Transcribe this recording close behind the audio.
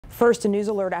First, a news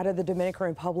alert out of the Dominican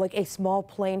Republic. A small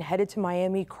plane headed to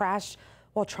Miami crashed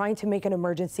while trying to make an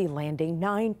emergency landing.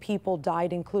 9 people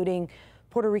died, including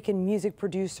Puerto Rican music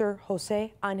producer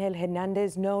José Ángel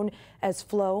Hernández, known as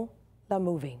Flo the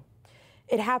Moving.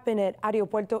 It happened at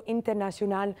Aeropuerto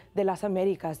Internacional de las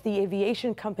Americas. The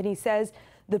aviation company says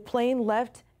the plane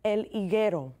left El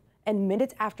Higuero and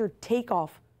minutes after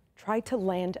takeoff tried to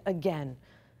land again.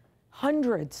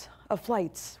 Hundreds of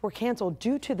flights were canceled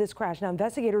due to this crash. Now,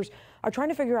 investigators are trying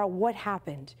to figure out what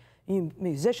happened.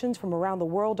 Musicians from around the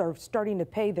world are starting to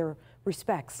pay their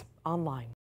respects online.